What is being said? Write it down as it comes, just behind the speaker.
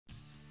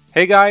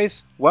Hey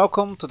guys,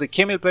 welcome to the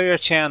Cammyplayer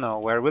channel,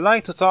 where we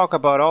like to talk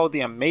about all the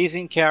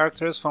amazing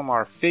characters from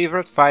our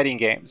favorite fighting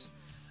games.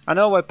 I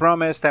know I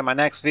promised that my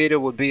next video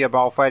would be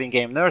about fighting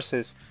game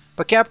nurses,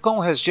 but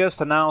Capcom has just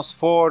announced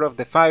 4 of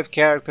the 5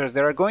 characters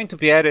that are going to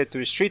be added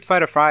to Street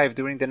Fighter V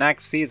during the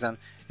next season,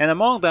 and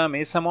among them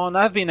is someone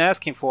I've been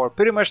asking for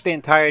pretty much the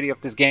entirety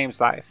of this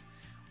game's life.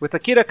 With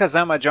Akira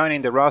Kazama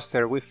joining the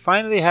roster, we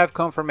finally have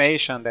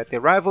confirmation that the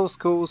Rival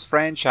Schools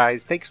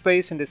franchise takes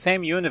place in the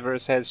same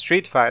universe as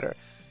Street Fighter,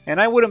 and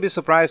I wouldn't be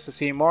surprised to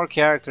see more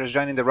characters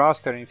joining the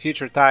roster in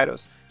future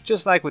titles,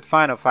 just like with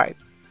Final Fight.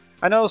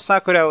 I know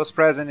Sakura was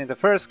present in the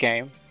first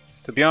game.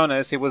 To be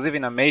honest, it was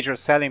even a major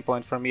selling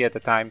point for me at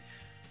the time,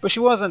 but she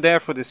wasn't there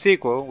for the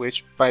sequel,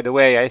 which, by the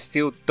way, I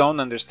still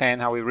don't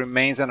understand how it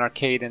remains an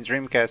arcade and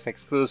Dreamcast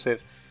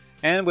exclusive,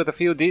 and with a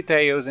few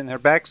details in her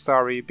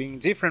backstory being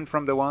different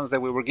from the ones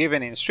that we were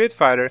given in Street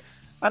Fighter,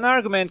 an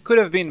argument could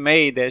have been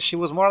made that she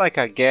was more like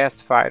a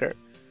guest fighter.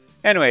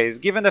 Anyways,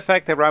 given the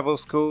fact that Rival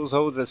Schools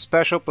holds a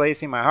special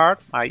place in my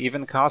heart, I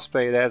even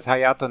cosplayed as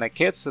Hayato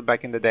Neketsu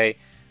back in the day,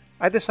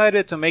 I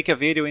decided to make a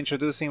video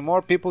introducing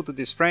more people to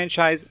this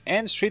franchise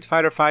and Street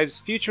Fighter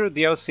V's future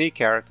DLC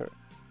character.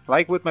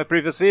 Like with my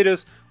previous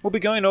videos, we'll be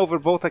going over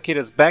both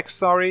Akira's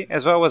backstory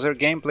as well as her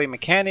gameplay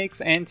mechanics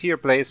and tier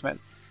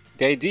placement.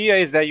 The idea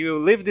is that you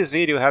will leave this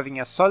video having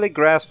a solid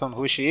grasp on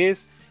who she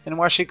is and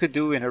what she could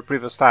do in her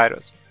previous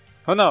titles.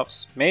 Who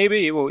knows,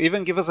 maybe it will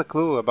even give us a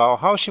clue about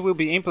how she will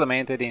be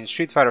implemented in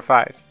Street Fighter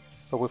V.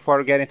 But before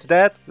we get into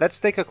that, let's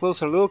take a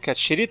closer look at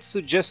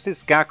Shiritsu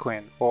Justice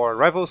Gakuen, or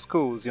Rival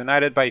Schools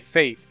United by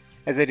Fate,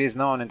 as it is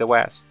known in the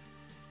West.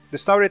 The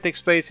story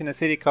takes place in a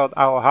city called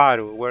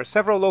Aoharu, where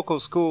several local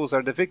schools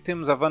are the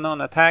victims of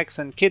unknown attacks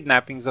and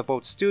kidnappings of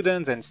both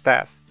students and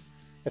staff.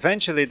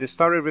 Eventually, the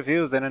story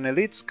reveals that an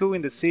elite school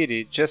in the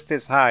city,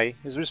 Justice High,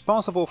 is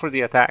responsible for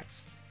the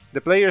attacks. The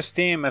player's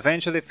team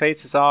eventually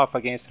faces off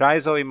against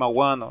Raizo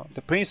Imawano,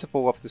 the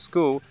principal of the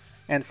school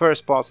and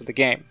first boss of the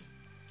game.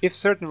 If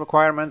certain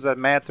requirements are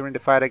met during the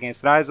fight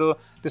against Raizo,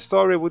 the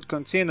story would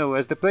continue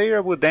as the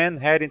player would then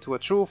head into a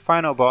true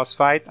final boss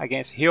fight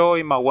against Hyo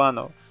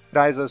Imawano,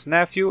 Raizo's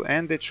nephew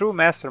and the true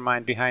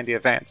mastermind behind the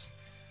events.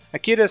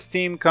 Akira's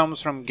team comes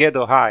from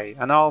Gedo High,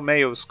 an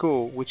all-male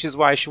school, which is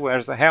why she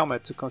wears a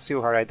helmet to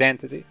conceal her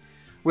identity.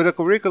 With a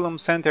curriculum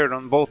centered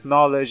on both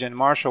knowledge and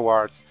martial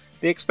arts,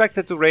 they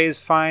expected to raise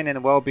fine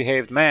and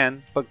well-behaved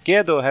men, but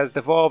Gedo has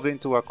devolved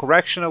into a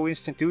correctional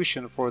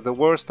institution for the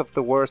worst of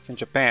the worst in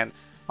Japan,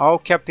 all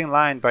kept in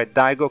line by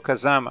Daigo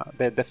Kazama,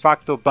 the de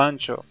facto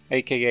bancho,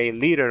 aka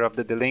leader of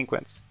the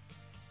delinquents.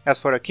 As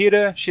for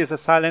Akira, she is a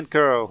silent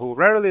girl who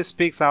rarely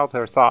speaks out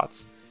her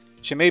thoughts.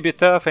 She may be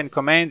tough and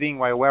commanding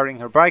while wearing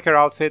her biker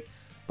outfit,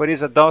 but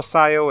is a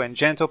docile and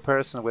gentle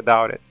person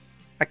without it.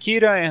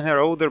 Akira and her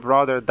older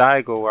brother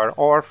Daigo are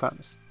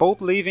orphans, both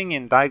living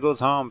in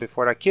Daigo's home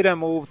before Akira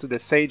moved to the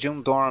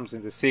Seijun dorms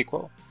in the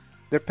sequel.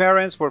 Their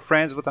parents were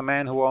friends with a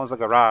man who owns a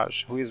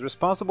garage, who is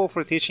responsible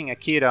for teaching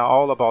Akira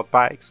all about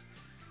bikes.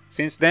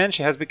 Since then,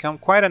 she has become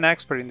quite an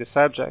expert in the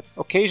subject,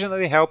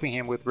 occasionally helping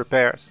him with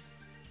repairs.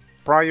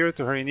 Prior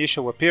to her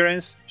initial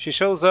appearance, she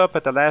shows up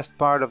at the last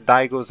part of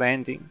Daigo's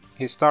ending,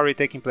 his story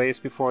taking place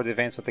before the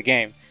events of the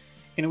game,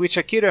 in which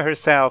Akira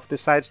herself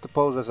decides to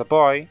pose as a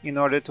boy in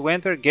order to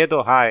enter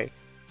Gedo High,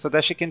 so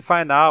that she can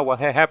find out what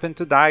had happened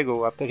to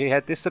Daigo after he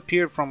had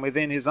disappeared from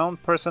within his own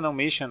personal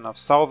mission of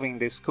solving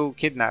the school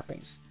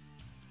kidnappings.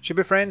 She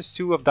befriends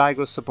 2 of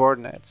Daigo's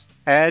subordinates,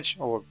 Edge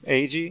or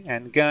Eiji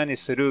and Gun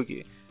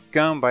Isurugi,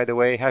 Gun by the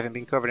way having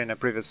been covered in a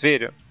previous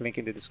video, link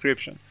in the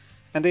description,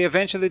 and they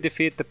eventually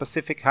defeat the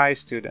Pacific High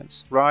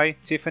students, Roy,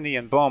 Tiffany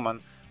and Bowman,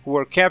 who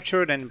were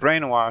captured and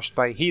brainwashed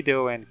by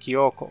Hideo and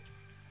Kyoko.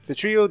 The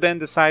trio then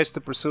decides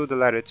to pursue the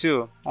latter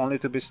 2, only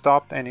to be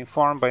stopped and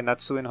informed by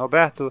Natsu and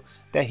Roberto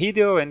that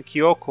Hideo and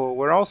Kyoko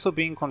were also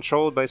being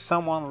controlled by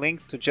someone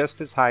linked to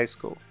Justice High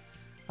School.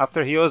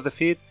 After Hyo's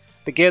defeat,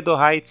 the Gedo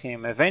High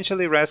team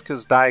eventually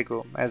rescues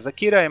Daigo, as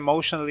Akira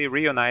emotionally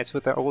reunites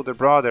with her older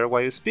brother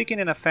while speaking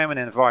in a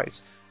feminine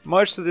voice,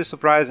 much to the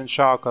surprise and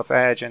shock of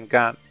Edge and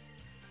Gun.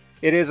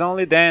 It is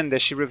only then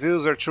that she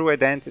reveals her true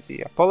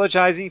identity,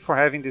 apologizing for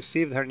having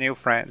deceived her new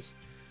friends.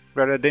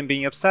 Rather than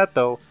being upset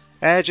though,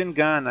 Edge and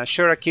Gun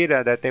assure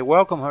Akira that they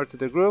welcome her to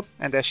the group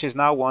and that she's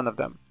now one of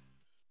them.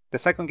 The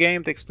second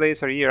game takes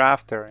place a year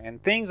after,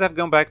 and things have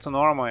gone back to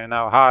normal in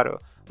Aoharu,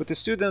 with the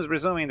students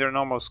resuming their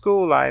normal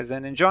school lives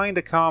and enjoying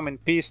the calm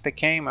and peace that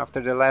came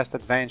after their last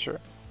adventure.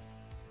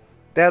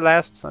 That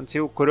lasts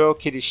until Kuro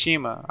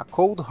Kirishima, a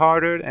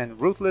cold-hearted and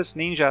ruthless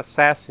ninja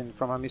assassin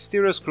from a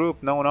mysterious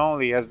group known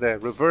only as the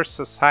Reverse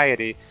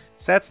Society,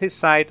 sets his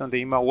sight on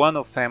the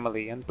Imawano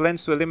family and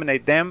plans to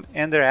eliminate them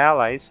and their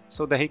allies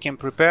so that he can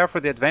prepare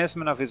for the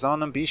advancement of his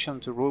own ambition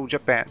to rule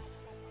Japan.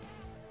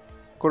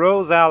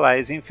 Kuro's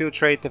allies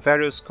infiltrate the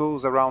various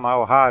schools around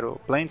Aoharu,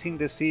 planting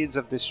the seeds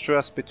of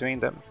distrust between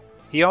them.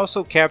 He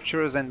also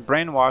captures and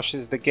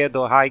brainwashes the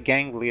Gedo High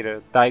gang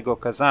leader, Daigo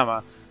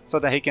Kazama, so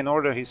that he can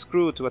order his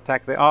crew to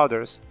attack the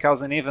others,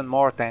 causing even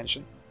more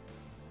tension.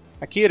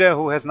 Akira,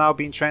 who has now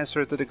been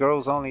transferred to the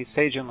girls-only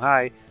Seijun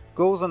High,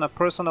 goes on a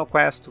personal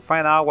quest to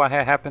find out what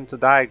had happened to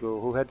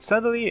Daigo, who had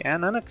suddenly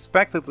and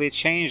unexpectedly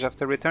changed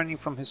after returning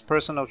from his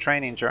personal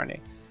training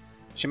journey.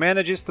 She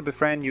manages to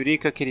befriend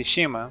Yurika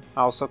Kirishima,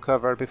 also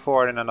covered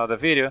before in another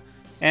video,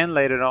 and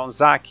later on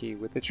Zaki,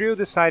 with the trio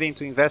deciding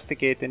to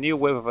investigate the new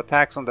wave of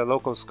attacks on the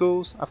local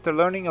schools after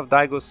learning of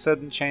Daigo's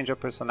sudden change of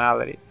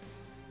personality.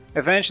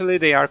 Eventually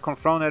they are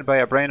confronted by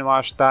a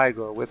brainwashed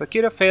Daigo, with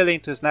Akira failing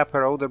to snap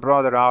her older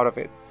brother out of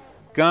it.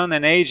 Gun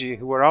and Eiji,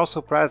 who were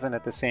also present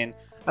at the scene,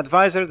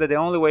 advise her that the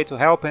only way to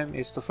help him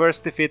is to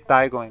first defeat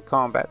Daigo in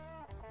combat.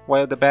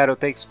 While the battle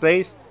takes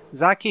place,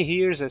 Zaki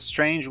hears a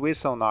strange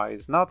whistle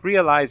noise, not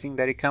realizing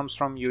that it comes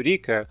from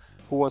Yurika,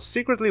 who was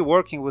secretly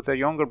working with her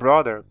younger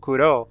brother,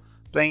 Kuro,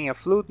 playing a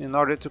flute in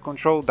order to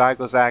control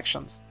Daigo's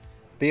actions.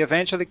 They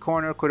eventually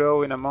corner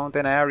Kuro in a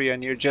mountain area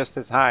near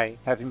Justice High,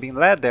 having been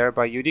led there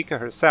by Yurika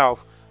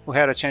herself, who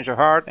had a change of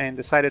heart and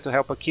decided to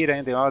help Akira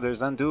and the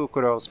others undo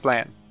Kuro's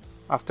plan.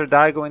 After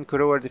Daigo and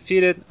Kuro are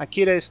defeated,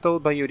 Akira is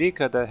told by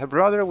Yurika that her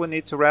brother will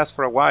need to rest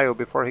for a while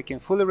before he can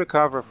fully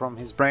recover from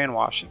his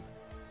brainwashing.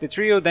 The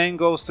trio then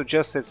goes to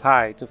Justice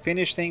High to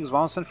finish things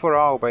once and for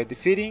all by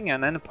defeating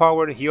an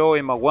empowered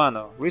Hyoe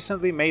Mawano,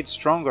 recently made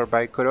stronger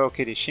by Kuro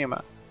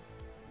Kirishima.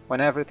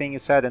 When everything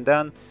is said and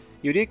done,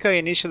 Yurika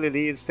initially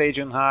leaves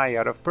Seijun High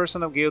out of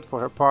personal guilt for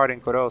her part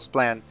in Kuro's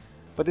plan,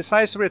 but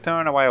decides to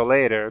return a while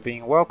later,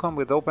 being welcomed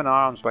with open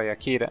arms by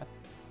Akira.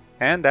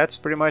 And that's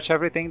pretty much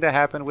everything that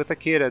happened with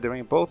Akira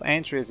during both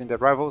entries in the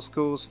Rival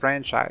Schools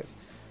franchise.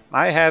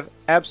 I have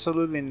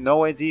absolutely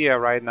no idea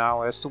right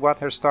now as to what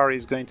her story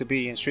is going to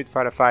be in Street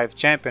Fighter V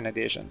Champion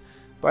Edition,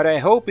 but I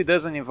hope it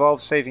doesn't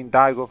involve saving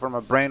Daigo from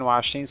a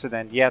brainwash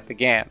incident yet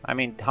again. I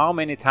mean, how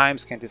many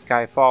times can this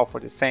guy fall for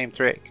the same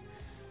trick?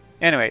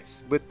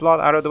 Anyways, with plot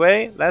out of the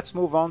way, let's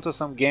move on to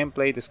some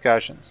gameplay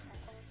discussions.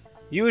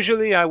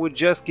 Usually I would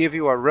just give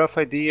you a rough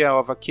idea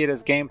of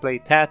Akira's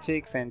gameplay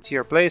tactics and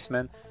tier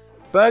placement,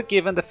 but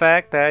given the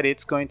fact that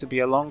it's going to be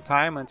a long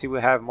time until we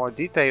have more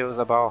details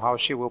about how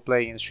she will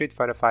play in Street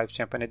Fighter V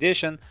Champion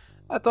Edition,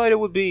 I thought it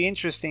would be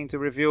interesting to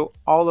review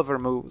all of her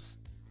moves.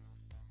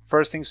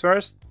 First things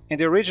first, in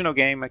the original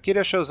game,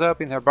 Akira shows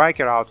up in her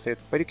biker outfit,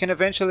 but you can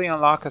eventually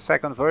unlock a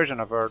second version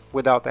of her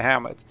without the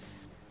helmet.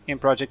 In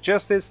Project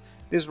Justice,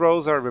 these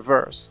roles are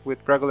reversed,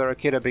 with regular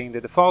Akira being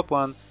the default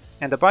one,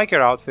 and the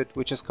biker outfit,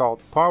 which is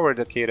called Powered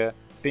Akira,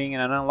 being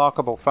an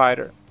unlockable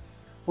fighter.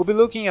 We'll be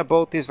looking at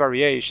both these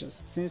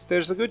variations, since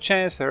there's a good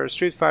chance her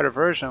Street Fighter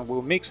version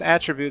will mix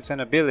attributes and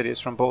abilities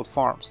from both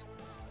forms.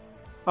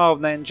 Oh,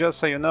 then just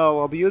so you know,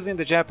 I'll be using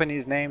the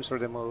Japanese names for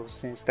the moves,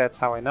 since that's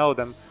how I know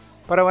them,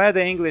 but I'll add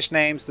the English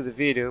names to the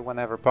video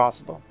whenever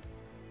possible.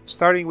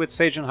 Starting with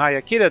Seijun High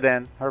Akira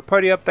then, her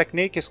party-up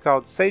technique is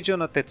called Seijo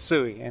no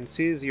Tetsui and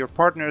sees your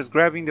partners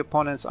grabbing the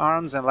opponent's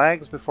arms and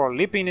legs before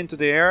leaping into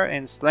the air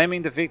and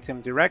slamming the victim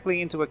directly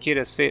into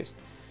Akira's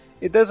fist.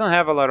 It doesn't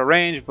have a lot of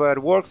range, but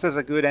works as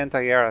a good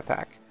anti-air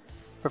attack.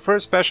 Her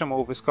first special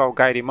move is called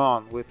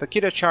Gaidimon, with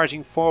Akira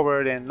charging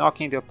forward and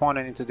knocking the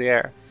opponent into the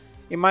air.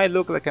 It might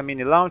look like a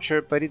mini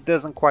launcher, but it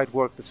doesn't quite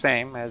work the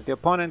same, as the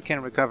opponent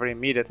can recover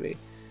immediately.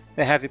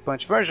 The heavy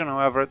punch version,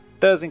 however,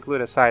 does include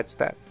a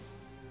sidestep.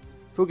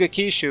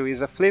 Fugekishu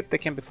is a flip that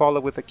can be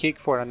followed with a kick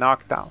for a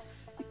knockdown.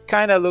 It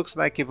kinda looks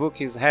like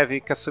Ibuki's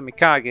heavy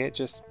Kasumikage,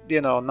 just,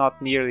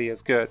 not nearly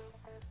as good.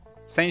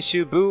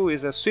 Senshu Bu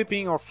is a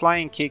sweeping or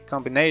flying kick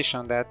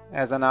combination that,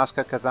 as an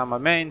Asuka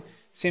Kazama main,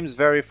 seems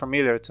very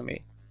familiar to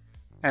me.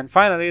 And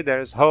finally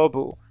there's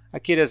Hobu,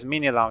 Akira's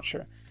mini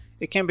launcher.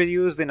 It can be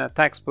used in a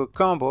textbook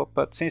combo,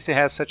 but since it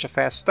has such a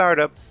fast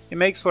startup, it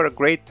makes for a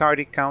great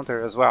tardy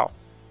counter as well.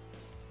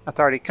 A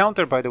tardy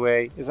counter, by the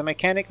way, is a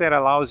mechanic that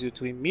allows you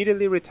to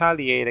immediately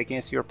retaliate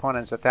against your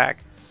opponent's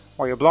attack.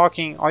 While you're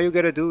blocking, all you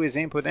gotta do is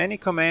input any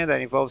command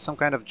that involves some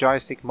kind of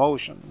joystick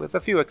motion, with a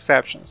few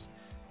exceptions.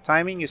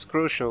 Timing is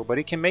crucial, but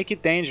it can make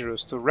it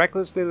dangerous to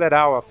recklessly let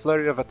out a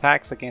flurry of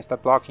attacks against a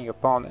blocking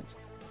opponent.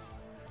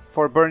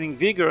 For Burning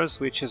Vigors,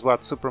 which is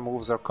what super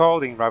moves are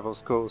called in Rival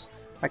Schools,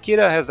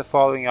 Akira has the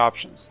following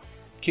options.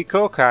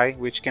 Kikokai,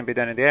 which can be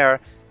done in the air,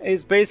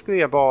 is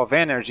basically a ball of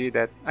energy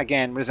that,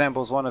 again,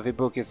 resembles one of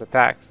Ibuki's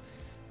attacks.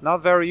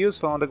 Not very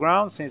useful on the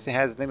ground since it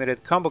has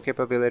limited combo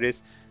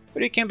capabilities,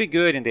 but it can be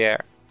good in the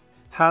air.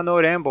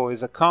 Hano Rembo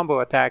is a combo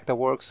attack that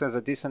works as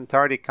a decent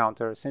tardy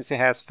counter since it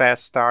has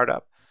fast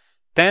startup.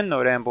 Ten no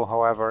Rembo,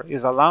 however,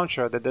 is a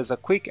launcher that does a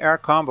quick air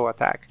combo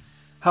attack.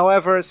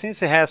 However,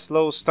 since it has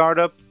slow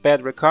startup,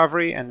 bad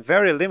recovery, and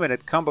very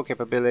limited combo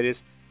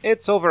capabilities,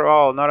 it's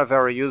overall not a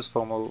very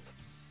useful move.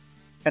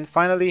 And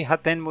finally,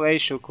 Haten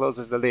Mueishu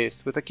closes the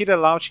list, with Akira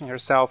launching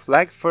herself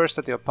leg first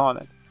at the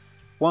opponent.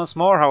 Once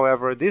more,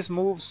 however, this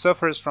move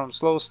suffers from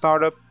slow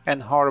startup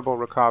and horrible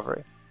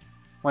recovery.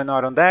 When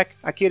not on deck,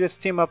 Akira's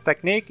team-up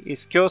technique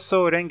is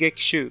Kyoso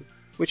Rengekishu,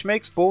 which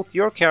makes both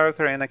your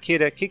character and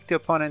Akira kick the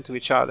opponent to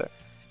each other.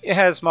 It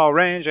has small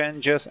range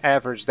and just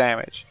average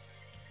damage.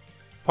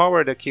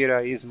 Powered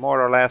Akira is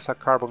more or less a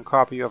carbon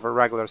copy of her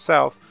regular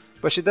self,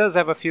 but she does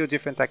have a few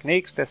different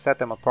techniques that set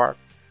them apart.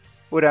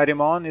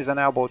 Urarimon is an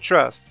elbow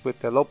thrust, with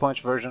the low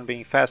punch version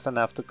being fast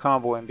enough to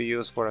combo and be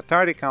used for a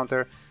tardy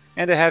counter,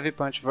 and the heavy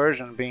punch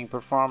version being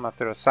performed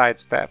after a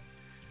sidestep.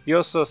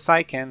 Yoso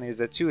Saiken is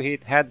a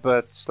 2-hit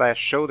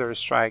headbutt/shoulder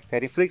strike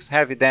that inflicts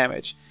heavy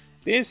damage.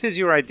 This is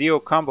your ideal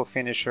combo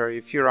finisher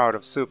if you're out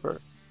of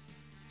super.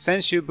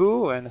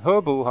 Senshu-bu and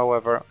Hobu,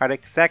 however, are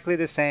exactly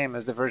the same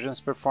as the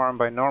versions performed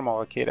by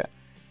normal Akira.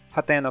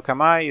 Haten no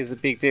Kamai is a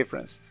big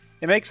difference.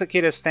 It makes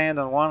Akira stand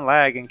on one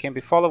leg and can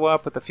be followed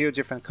up with a few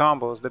different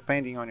combos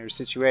depending on your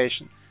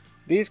situation.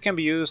 These can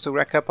be used to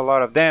rack up a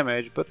lot of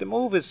damage, but the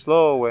move is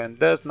slow and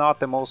thus not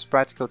the most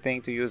practical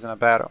thing to use in a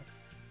battle.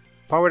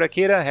 Powered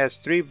Akira has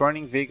 3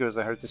 burning vigors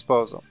at her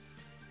disposal.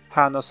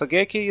 Ha no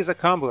Sogeki is a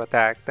combo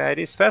attack that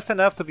is fast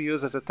enough to be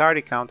used as a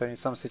tardy counter in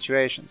some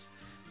situations.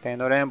 Ten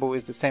no Renbu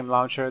is the same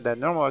launcher that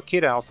normal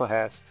Akira also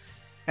has,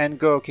 and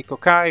Go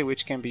Kikokai,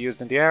 which can be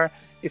used in the air,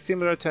 is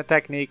similar to a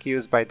technique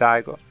used by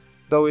Daigo.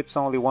 Though it's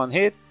only one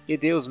hit,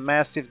 it deals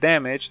massive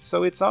damage,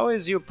 so it's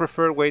always your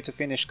preferred way to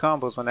finish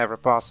combos whenever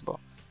possible.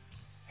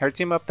 Her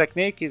team-up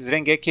technique is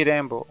Rengeki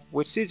Renbu,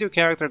 which sees your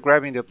character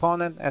grabbing the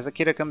opponent as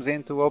Akira comes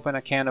in to open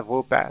a can of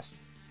Wu-Pass.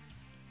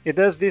 It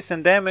does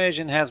decent damage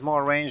and has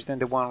more range than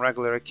the one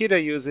regular Akira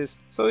uses,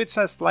 so it's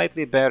a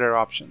slightly better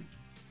option.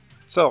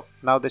 So,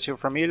 now that you're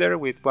familiar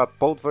with what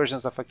both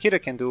versions of Akira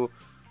can do,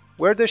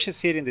 where does she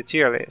sit in the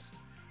tier list?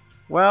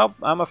 Well,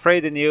 I'm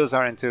afraid the news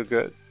aren't too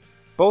good.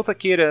 Both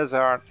Akiras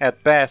are,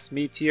 at best,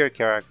 mid-tier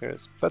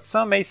characters, but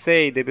some may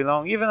say they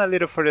belong even a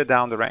little further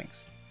down the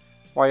ranks.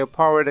 While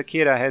Powered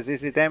Akira has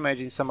easy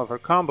damage in some of her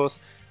combos,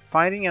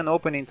 finding an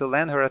opening to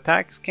land her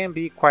attacks can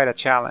be quite a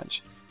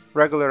challenge.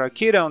 Regular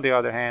Akira, on the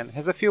other hand,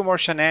 has a few more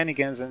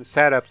shenanigans and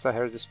setups at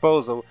her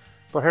disposal,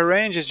 but her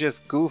range is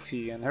just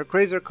goofy and her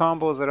crazier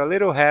combos are a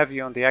little heavy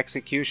on the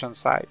execution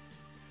side.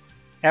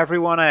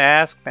 Everyone I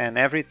asked and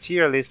every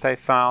tier list I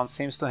found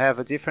seems to have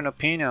a different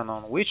opinion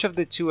on which of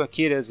the two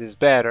Akiras is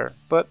better,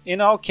 but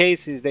in all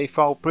cases they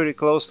fall pretty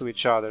close to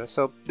each other,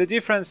 so the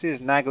difference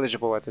is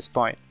negligible at this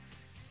point.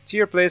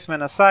 Tier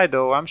placement aside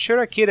though, I'm sure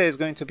Akira is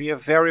going to be a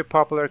very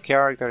popular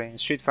character in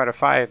Street Fighter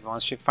V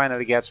once she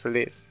finally gets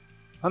released.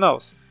 Who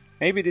knows,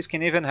 maybe this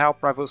can even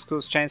help Rival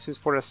Schools' chances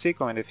for a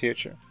sequel in the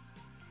future.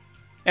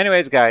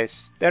 Anyways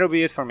guys, that'll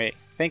be it for me.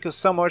 Thank you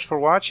so much for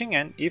watching,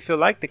 and if you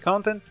like the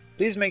content,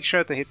 please make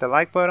sure to hit the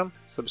like button,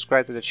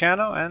 subscribe to the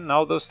channel, and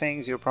all those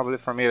things you're probably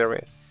familiar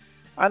with.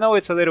 I know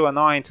it's a little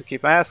annoying to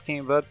keep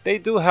asking, but they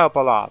do help a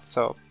lot,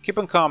 so keep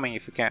on coming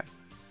if you can.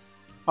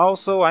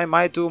 Also, I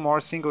might do more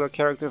singular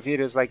character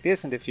videos like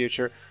this in the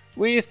future,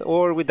 with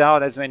or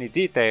without as many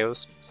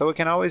details, so we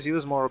can always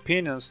use more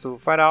opinions to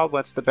find out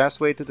what's the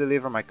best way to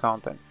deliver my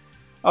content.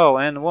 Oh,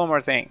 and one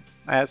more thing.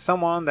 As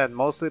someone that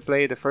mostly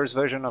played the first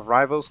version of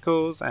Rival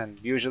Schools, and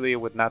usually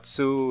with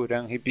Natsu,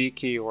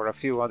 Ranhibiki, or a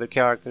few other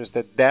characters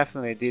that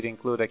definitely did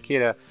include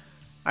Akira,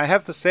 I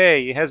have to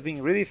say it has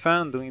been really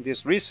fun doing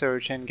this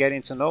research and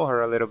getting to know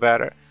her a little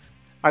better.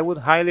 I would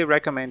highly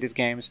recommend these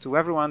games to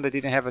everyone that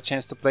didn't have a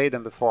chance to play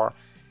them before.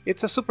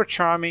 It's a super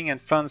charming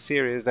and fun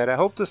series that I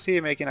hope to see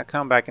making a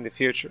comeback in the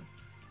future.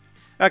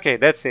 Okay,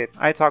 that's it.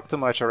 I talked too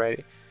much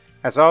already.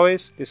 As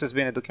always, this has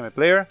been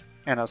Cammyplayer,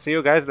 and I'll see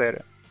you guys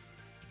later.